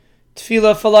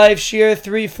Tefillah for Life, Shir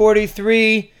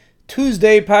 343,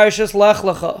 Tuesday, Parashas Lech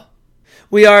Lecha.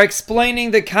 We are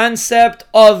explaining the concept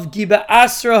of Giba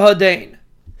Asra Hadain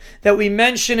that we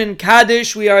mention in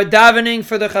Kaddish. We are davening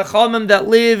for the Chachamim that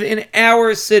live in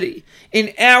our city,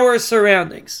 in our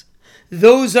surroundings.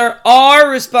 Those are our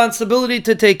responsibility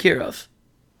to take care of.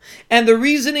 And the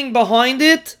reasoning behind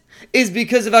it is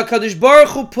because if HaKadosh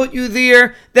Baruch Hu put you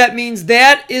there, that means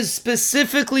that is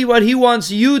specifically what He wants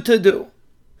you to do.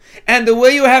 And the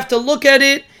way you have to look at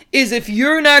it is if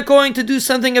you're not going to do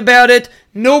something about it,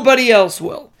 nobody else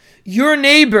will. Your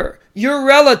neighbor, your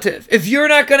relative, if you're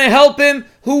not going to help him,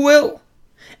 who will?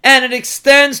 And it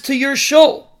extends to your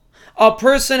shul. A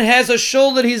person has a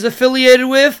shul that he's affiliated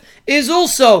with is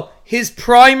also his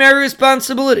primary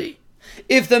responsibility.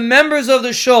 If the members of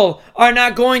the shul are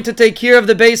not going to take care of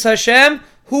the Beis Hashem,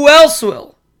 who else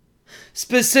will?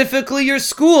 Specifically your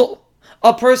school.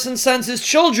 A person sends his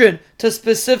children to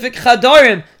specific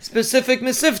chadarim, specific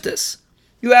mesiftas.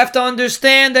 You have to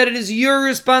understand that it is your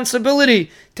responsibility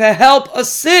to help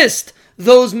assist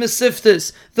those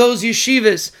mesiftas, those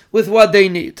yeshivas, with what they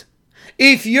need.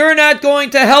 If you're not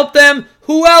going to help them,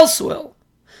 who else will?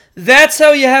 That's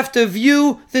how you have to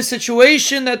view the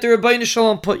situation that the Rabbeinu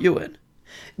Shalom put you in.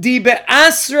 Di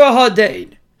be'asra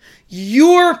hadain.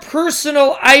 Your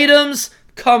personal items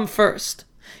come first.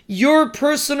 Your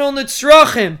personal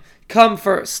nitzrachim come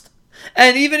first.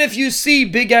 And even if you see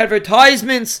big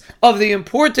advertisements of the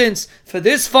importance for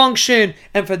this function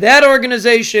and for that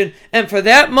organization and for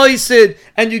that maisid,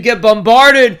 and you get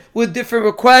bombarded with different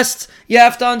requests, you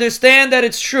have to understand that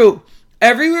it's true.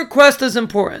 Every request is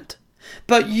important.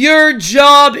 But your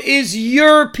job is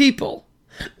your people.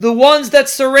 The ones that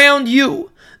surround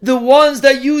you. The ones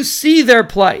that you see their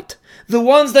plight. The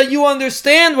ones that you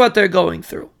understand what they're going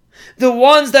through. The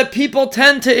ones that people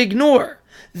tend to ignore.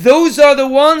 Those are the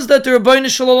ones that the Rabbeinu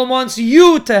Shalom wants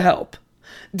you to help.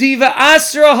 Diva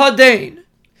Asra Hadain.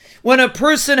 When a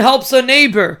person helps a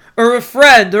neighbor or a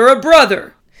friend or a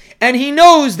brother, and he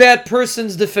knows that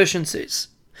person's deficiencies,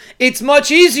 it's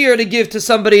much easier to give to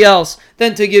somebody else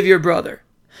than to give your brother.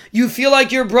 You feel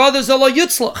like your brother's a lo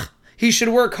yitzlach. He should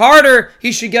work harder.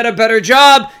 He should get a better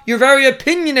job. You're very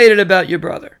opinionated about your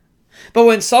brother. But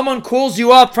when someone calls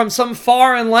you up from some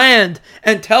foreign land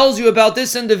and tells you about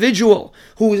this individual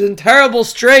who is in terrible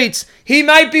straits, he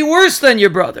might be worse than your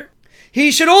brother.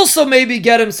 He should also maybe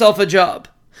get himself a job.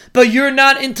 But you're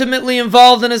not intimately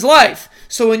involved in his life.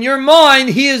 So in your mind,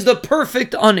 he is the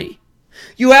perfect ani.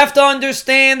 You have to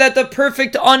understand that the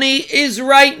perfect ani is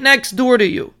right next door to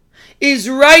you. Is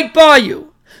right by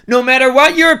you. No matter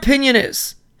what your opinion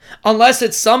is. Unless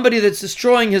it's somebody that's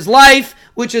destroying his life,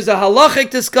 which is a halachic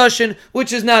discussion,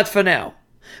 which is not for now.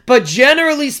 But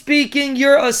generally speaking,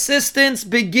 your assistance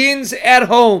begins at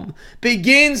home,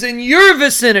 begins in your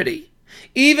vicinity.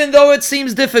 Even though it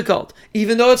seems difficult,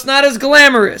 even though it's not as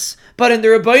glamorous, but in the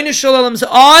Rabbeinu Shalom's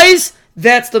eyes,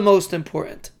 that's the most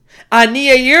important.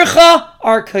 Aniya Yircha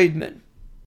Ar Kaidman.